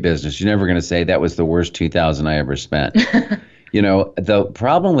a great business, you're never going to say that was the worst $2,000 I ever spent. You know, the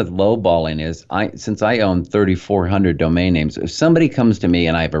problem with lowballing is since I own 3,400 domain names, if somebody comes to me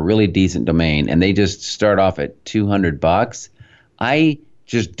and I have a really decent domain and they just start off at $200, I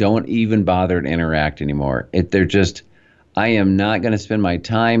just don't even bother to interact anymore. I am not going to spend my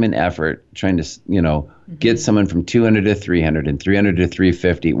time and effort trying to, you know, get someone from 200 to 300 and 300 to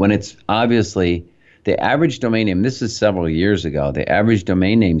 350 when it's obviously the average domain name. This is several years ago. The average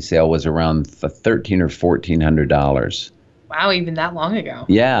domain name sale was around $1,300 or $1,400. Wow, even that long ago.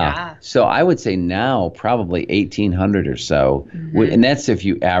 Yeah. So I would say now probably $1,800 or so. And that's if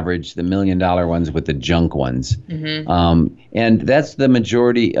you average the $1 million ones with the junk ones. And that's the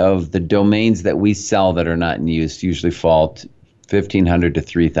majority of the domains that we sell that are not in use usually fall $1,500 to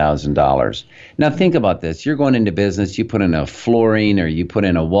 $3,000. Now think about this. You're going into business, you put in a flooring or you put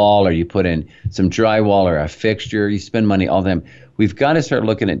in a wall or you put in some drywall or a fixture. You spend money all the time. We've got to start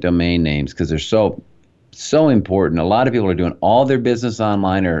looking at domain names because they're so important. A lot of people are doing all their business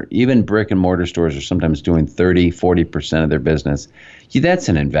online, or even brick and mortar stores are sometimes doing 30-40% of their business. That's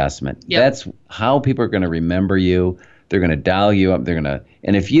an investment. Yep. That's how people are going to remember you. They're going to dial you up.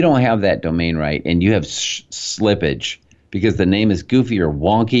 And if you don't have that domain right and you have slippage because the name is goofy or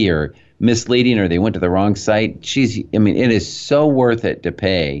wonky or misleading or they went to the wrong site, it is so worth it to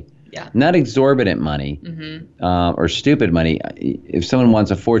pay. Yeah. Not exorbitant money or stupid money. If someone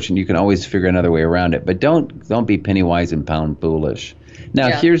wants a fortune, you can always figure another way around it. But don't be penny wise and pound foolish.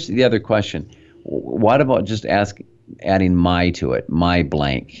 Now, here's the other question. What about just adding my to it, my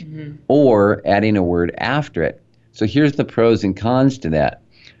blank, or adding a word after it. So here's the pros and cons to that.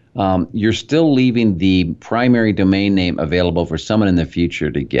 You're still leaving the primary domain name available for someone in the future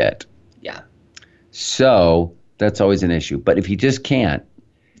to get. Yeah. So that's always an issue. But if you just can't,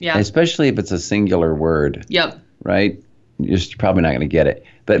 especially if it's a singular word, right? You're probably not going to get it.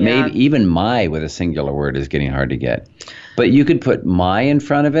 But maybe even my with a singular word is getting hard to get. But you could put my in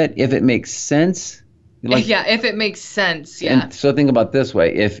front of it if it makes sense. Like, if it makes sense, And so think about it this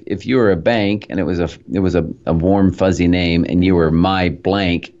way: if you were a bank and it was a warm fuzzy name and you were my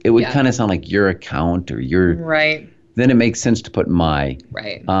blank, it would kind of sound like your account or your Then it makes sense to put my.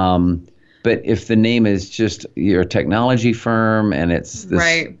 Right. But if the name is just your technology firm and it's this,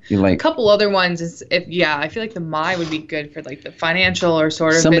 a couple other ones is I feel like the my would be good for like the financial or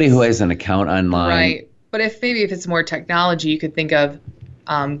sort of somebody who has an account online. Right. But if it's more technology, you could think of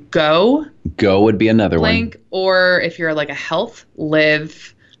Go. Go would be another blank, one. Or if you're like a health,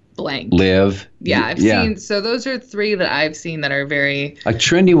 Live blank. Live. Yeah, I've seen. So those are three that I've seen that are very. A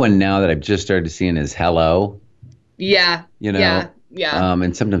trendy one now that I've just started seeing is Hello. Yeah. Yeah.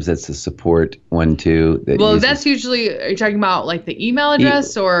 And sometimes that's the support one too. That's usually. Are you talking about like the email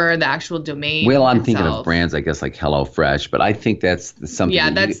address or the actual domain? Well, I'm thinking of brands, I guess, like HelloFresh, but I think that's something. Yeah,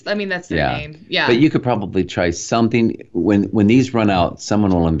 that's their name. Yeah. But you could probably try something when these run out.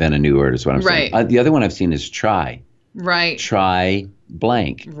 Someone will invent a new word. Is what I'm saying. The other one I've seen is Try. Right. Try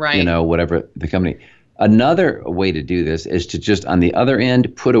blank. Right. Whatever the company. Another way to do this is to just on the other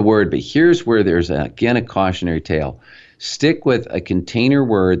end put a word. But here's where there's again a cautionary tale. Stick with a container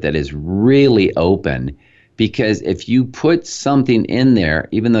word that is really open, because if you put something in there,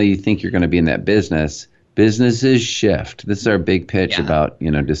 even though you think you're going to be in that business, businesses shift. This is our big pitch about,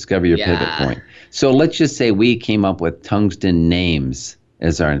 discover your pivot point. So let's just say we came up with Tungsten Names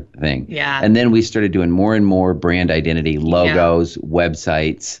as our thing. Yeah. And then we started doing more and more brand identity, logos,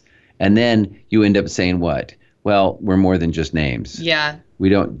 websites. And then you end up saying what? Well, we're more than just names. Yeah. We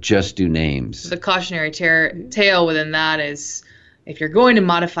don't just do names. The cautionary tale within that is if you're going to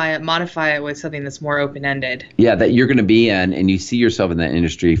modify it with something that's more open-ended. Yeah, that you're going to be in and you see yourself in that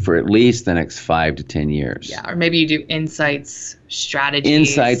industry for at least the next 5 to 10 years. Yeah, or maybe you do insights, strategies.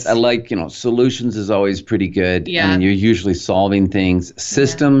 Insights, I like, solutions is always pretty good. Yeah. And you're usually solving things.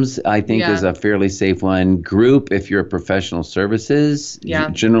 Systems, I think, is a fairly safe one. Group, if you're professional services,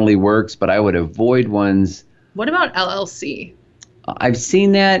 generally works, but I would avoid ones. What about LLC? I've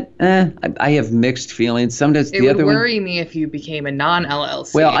seen that. I have mixed feelings. Sometimes it would worry me if you became a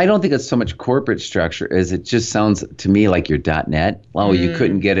non-LLC. Well, I don't think it's so much corporate structure as it just sounds to me like your .net. Oh, you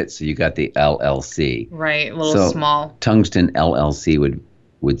couldn't get it, so you got the LLC. Right, a little small. Tungsten LLC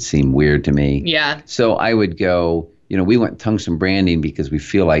would seem weird to me. Yeah. So I would go, we went tungsten branding because we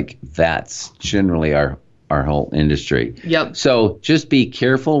feel like that's generally our whole industry. Yep. So just be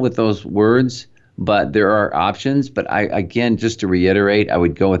careful with those words. But there are options. But again, just to reiterate, I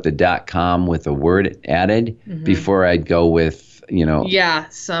would go with the .com with a word added before I'd go with,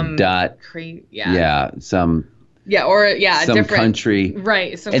 some dot. Some different country.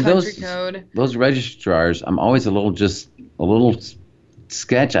 Right, some and country code. Those registrars, I'm always a little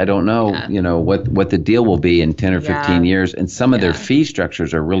sketch. I don't know, what the deal will be in 10 or 15 years. And some of their fee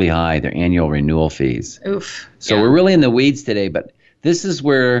structures are really high, their annual renewal fees. Oof. So we're really in the weeds today, but this is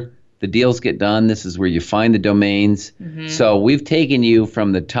where the deals get done. This is where you find the domains. So we've taken you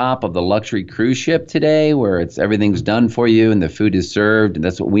from the top of the luxury cruise ship today, where everything's done for you and the food is served. And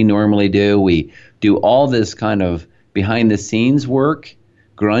that's what we normally do. We do all this kind of behind the scenes work,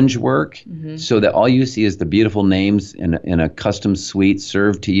 grunge work, so that all you see is the beautiful names in a custom suite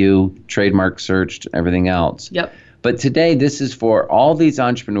served to you, trademark searched, everything else. Yep. But today, this is for all these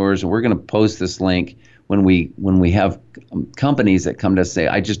entrepreneurs, and we're going to post this link when we have companies that come to us say,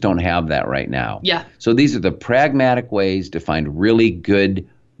 I just don't have that right now. Yeah. So these are the pragmatic ways to find really good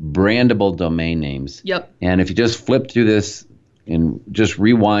brandable domain names. Yep. And if you just flip through this and just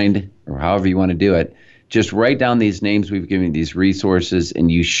rewind, or however you want to do it, just write down these names we've given you, these resources, and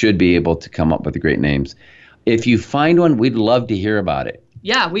you should be able to come up with the great names. If you find one, we'd love to hear about it.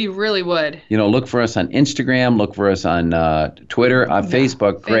 Yeah, we really would. Look for us on Instagram. Look for us on Twitter,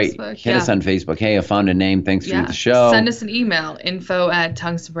 Facebook. Great. Hit us on Facebook. Hey, I found a name. Thanks for the show. Send us an email,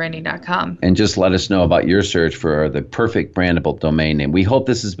 info@tungstenbranding.com. And just let us know about your search for the perfect brandable domain name. We hope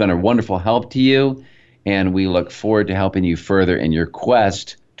this has been a wonderful help to you, and we look forward to helping you further in your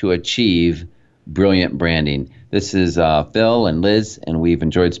quest to achieve brilliant branding. This is Phil and Liz, and we've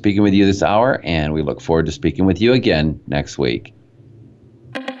enjoyed speaking with you this hour, and we look forward to speaking with you again next week.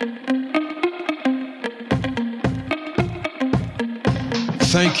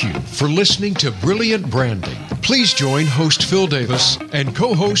 Thank you for listening to Brilliant Branding. Please join host Phil Davis and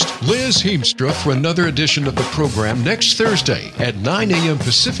co-host Liz Heemstra for another edition of the program next Thursday at 9 a.m.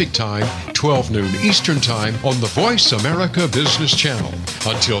 Pacific Time, 12 noon Eastern Time on the Voice America Business Channel.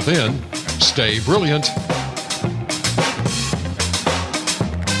 Until then, stay brilliant.